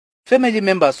Family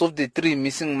members of the 3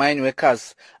 missing mine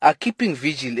workers are keeping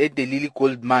vigil at the Lily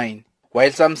Gold Mine.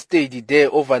 While some stayed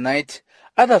there overnight,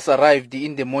 others arrived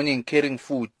in the morning carrying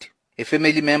food. A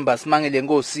family member, Smangele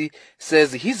Ngosi,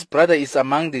 says his brother is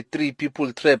among the 3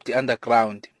 people trapped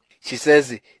underground. She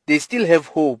says they still have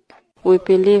hope. We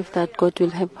believe that God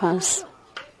will help us.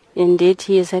 Indeed,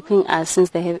 He is helping us since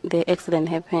the accident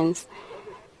happens.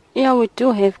 Yeah, we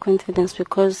do have confidence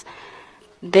because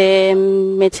the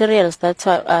materials that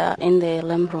are in the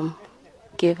lamb room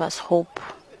give us hope,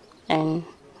 and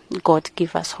God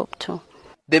give us hope too.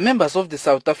 The members of the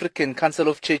South African Council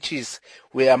of Churches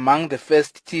were among the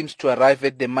first teams to arrive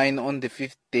at the mine on the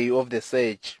 5th day of the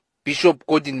search. Bishop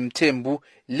Godin Mthembu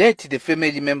led the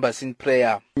family members in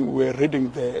prayer. We're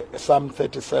reading the Psalm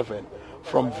 37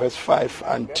 from verse 5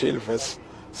 until verse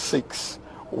 6,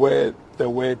 where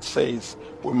the word says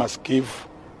we must give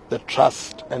the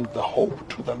trust and the hope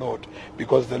to the Lord,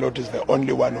 because the Lord is the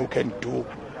only one who can do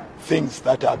things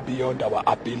that are beyond our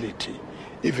ability.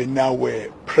 Even now we're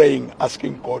praying,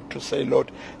 asking God to say, Lord,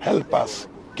 help us,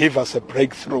 give us a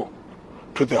breakthrough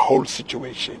to the whole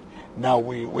situation. Now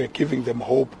we're giving them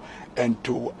hope and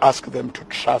to ask them to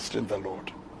trust in the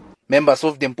Lord. Members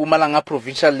of the Mpumalanga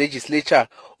provincial legislature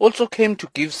also came to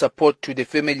give support to the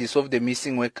families of the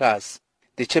missing workers.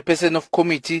 The chairperson of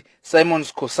committee, Simon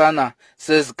Skosana,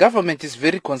 says government is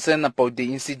very concerned about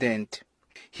the incident.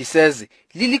 He says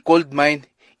Lily Gold Mine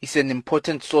is an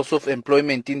important source of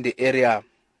employment in the area.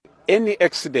 Any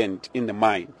accident in the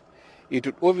mine, it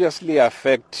would obviously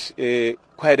affect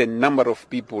quite a number of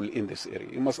people in this area.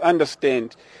 You must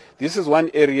understand, this is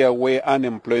one area where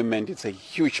unemployment is a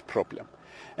huge problem.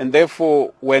 And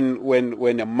therefore,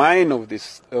 when a mine of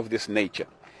this nature,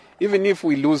 even if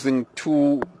we're losing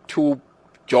two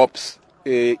jobs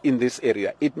in this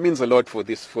area, it means a lot for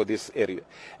this area,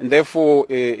 and therefore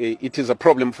it is a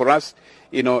problem for us.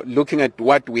 Looking at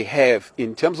what we have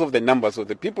in terms of the numbers of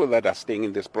the people that are staying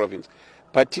in this province,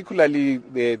 particularly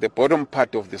the bottom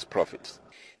part of this province.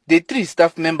 The 3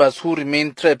 staff members who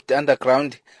remain trapped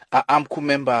underground are AMCU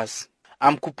members.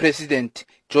 AMCU President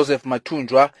Joseph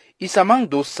Matunjwa is among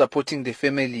those supporting the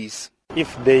families.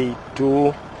 If they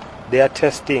do their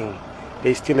testing,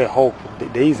 there is still a hope.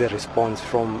 There is a response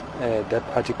from that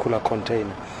particular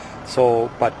container.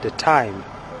 But the time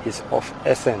is of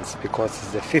essence because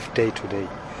it's the 5th day today.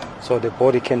 So the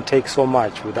body can take so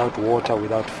much without water,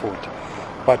 without food.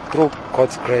 But through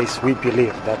God's grace, we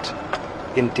believe that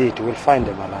indeed we'll find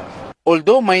them alive.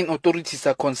 Although mine authorities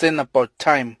are concerned about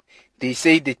time, they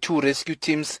say the 2 rescue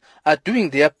teams are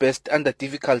doing their best under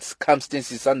difficult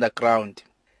circumstances underground.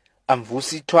 I'm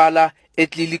Vusi Twala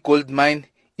at Lily Gold Mine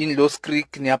in Lost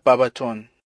Creek near Barberton.